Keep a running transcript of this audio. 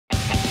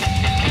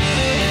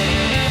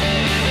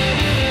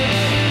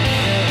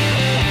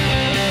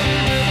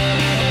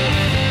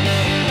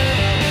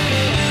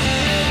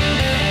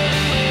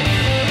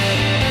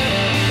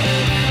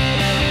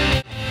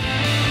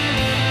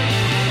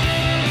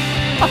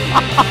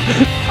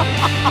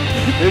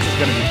This is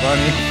gonna be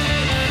funny.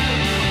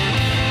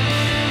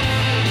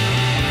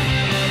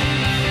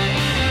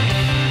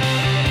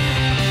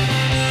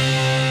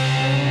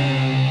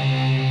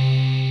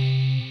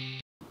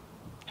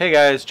 Hey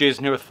guys,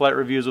 Jason here with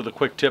FlightReviewz with a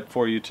quick tip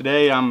for you.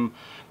 Today I'm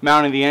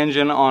mounting the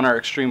engine on our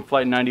Extreme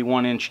Flight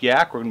 91-inch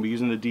yak. We're going to be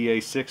using the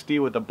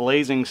DA60 with a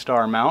blazing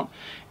star mount,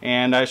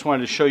 and I just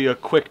wanted to show you a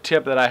quick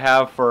tip that I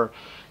have for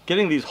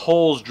getting these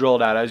holes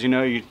drilled out. As you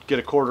know, you get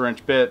a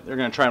 1/4-inch bit, they're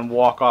going to try and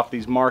walk off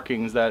these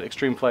markings that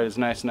Extreme Flight is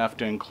nice enough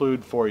to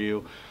include for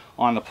you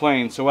on the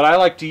plane. So what I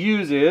like to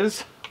use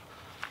is,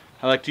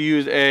 I like to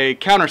use a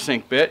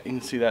countersink bit. You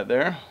can see that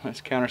there,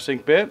 nice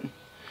countersink bit.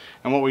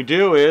 And what we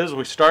do is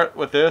we start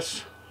with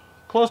this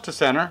close to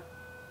center,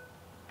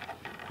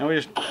 and we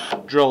just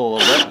drill a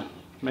little bit,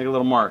 make a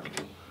little mark.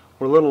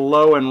 We're a little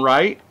low and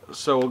right,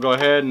 so we'll go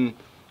ahead and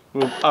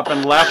move up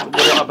and left, a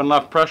little up and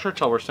left pressure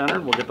until we're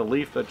centered. We'll get the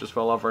leaf that just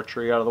fell off our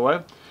tree out of the way.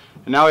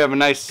 And now we have a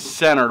nice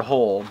centered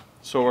hole.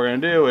 So what we're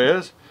going to do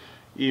is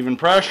even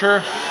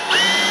pressure,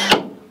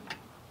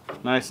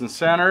 nice and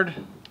centered,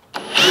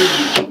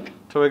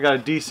 until we got a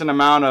decent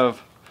amount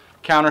of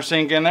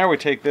countersink in there. We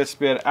take this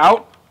bit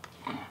out,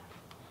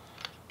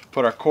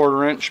 put our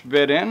 1/4-inch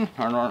bit in,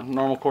 our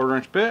normal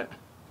 1/4-inch bit.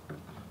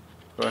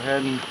 Go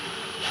ahead and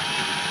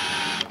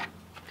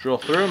drill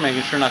through,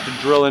 making sure not to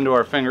drill into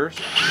our fingers.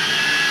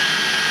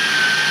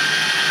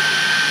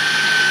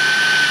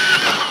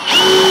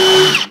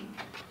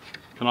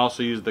 You can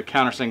also use the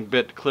countersink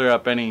bit to clear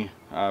up any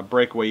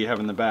breakaway you have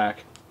in the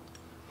back.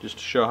 Just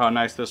to show how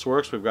nice this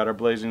works, we've got our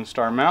blazing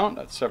star mount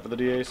that's set for the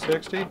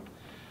DA60.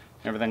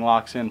 Everything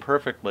locks in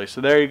perfectly.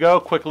 So there you go,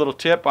 quick little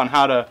tip on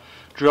how to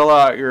drill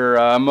out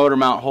your motor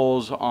mount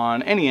holes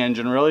on any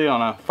engine, really,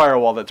 on a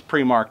Firewall that's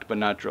pre-marked but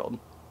not drilled.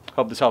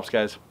 Hope this helps,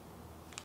 guys.